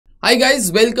Hi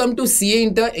guys, welcome to CA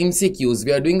Inter MCQs.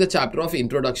 We are doing the chapter of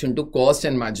Introduction to Cost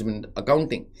and Management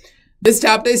Accounting. This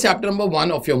chapter is chapter number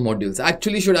 1 of your modules.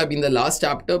 Actually should have been the last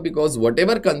chapter because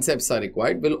whatever concepts are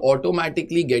required will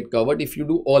automatically get covered if you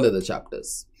do all other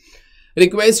chapters.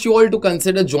 Request you all to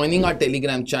consider joining our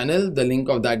Telegram channel. The link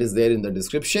of that is there in the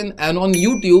description. And on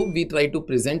YouTube, we try to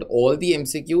present all the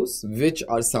MCQs which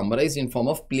are summarized in form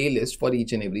of playlist for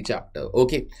each and every chapter.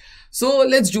 Okay. So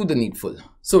let's do the needful.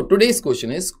 So today's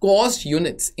question is cost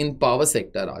units in power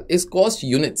sector are. Cost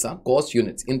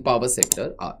units in power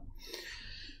sector are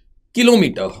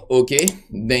kilometer, okay,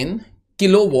 then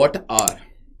kilowatt hour,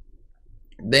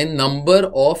 then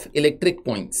number of electric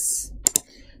points,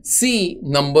 C,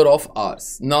 number of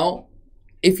hours. Now,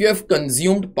 if you have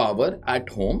consumed power at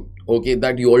home, okay,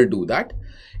 that you all do that,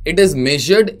 it is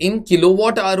measured in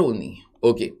kilowatt hour only,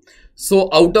 okay. So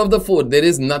out of the 4, there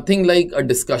is nothing like a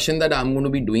discussion that I'm going to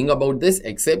be doing about this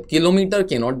except kilometer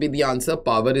cannot be the answer.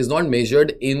 Power is not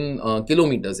measured in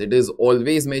kilometers. It is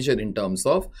always measured in terms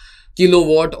of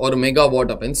kilowatt or megawatt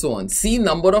up and so on. C,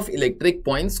 number of electric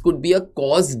points could be a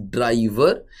cost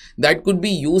driver that could be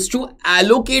used to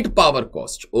allocate power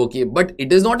cost. Okay, but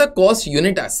it is not a cost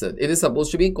unit as such. It is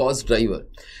supposed to be cost driver.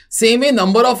 Same way,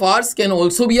 number of hours can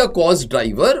also be a cost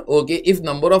driver. Okay, if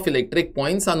number of electric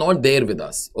points are not there with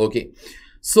us. Okay,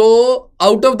 so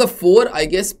out of the 4, I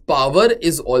guess power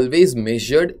is always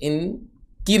measured in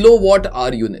kilowatt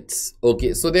hour units.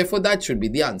 Okay, so therefore that should be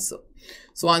the answer.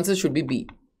 So answer should be B.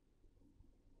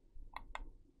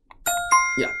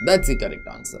 Yeah, that's the correct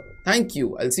answer. Thank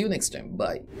you. I'll see you next time.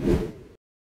 Bye.